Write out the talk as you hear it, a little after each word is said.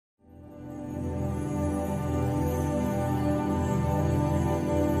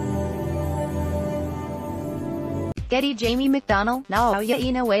GETTY Jamie McDonnell, Naoya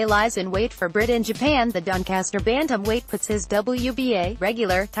Inoue lies in wait for Brit in Japan. The Doncaster bantamweight puts his WBA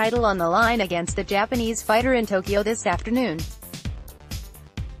regular title on the line against the Japanese fighter in Tokyo this afternoon.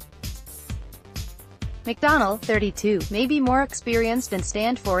 McDonnell, 32, may be more experienced and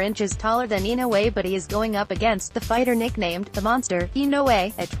stand 4 inches taller than Inoue, but he is going up against the fighter nicknamed the Monster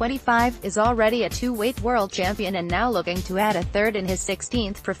Inoue. At 25, is already a 2-weight world champion and now looking to add a third in his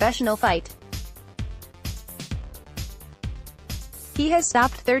 16th professional fight. He has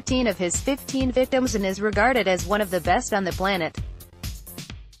stopped 13 of his 15 victims and is regarded as one of the best on the planet.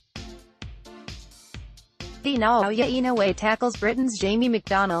 The Naoya Inoue tackles Britain's Jamie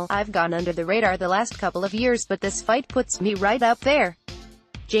McDonnell. "I've gone under the radar the last couple of years, but this fight puts me right up there."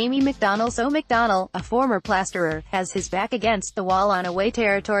 Jamie McDonnell, a former plasterer, has his back against the wall on away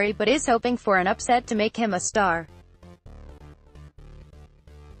territory but is hoping for an upset to make him a star.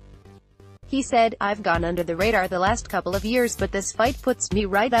 He said, "I've gone under the radar the last couple of years, but this fight puts me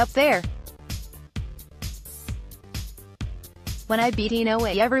right up there. When I beat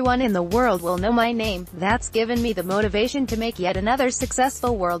Inoue, everyone in the world will know my name. That's given me the motivation to make yet another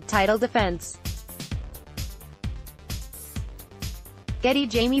successful world title defense." GETTY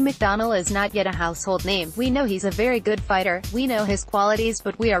Jamie McDonnell is not yet a household name. "We know he's a very good fighter. We know his qualities,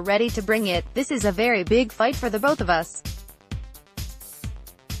 but we are ready to bring it. This is a very big fight for the both of us.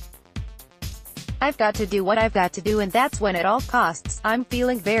 I've got to do what I've got to do, and that's win at all costs. I'm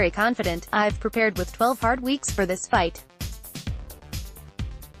feeling very confident. I've prepared with 12 hard weeks for this fight."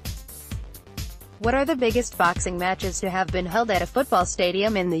 What are the biggest boxing matches to have been held at a football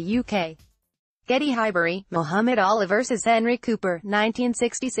stadium in the UK? Getty Highbury, Muhammad Ali vs Henry Cooper,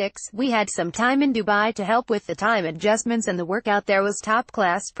 1966. "We had some time in Dubai to help with the time adjustments, and the workout there was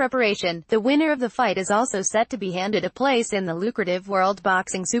top-class preparation." The winner of the fight is also set to be handed a place in the lucrative World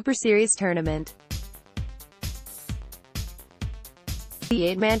Boxing Super Series tournament. The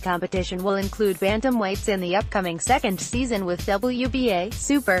 8-man competition will include bantamweights in the upcoming second season, with WBA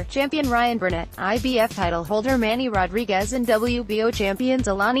Super Champion Ryan Burnett, IBF title holder Manny Rodriguez and WBO champions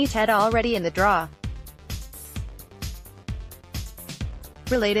Alani Ted already in the draw.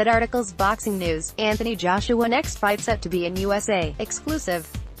 Related articles: Boxing News, Anthony Joshua next fight set to be in USA. Exclusive.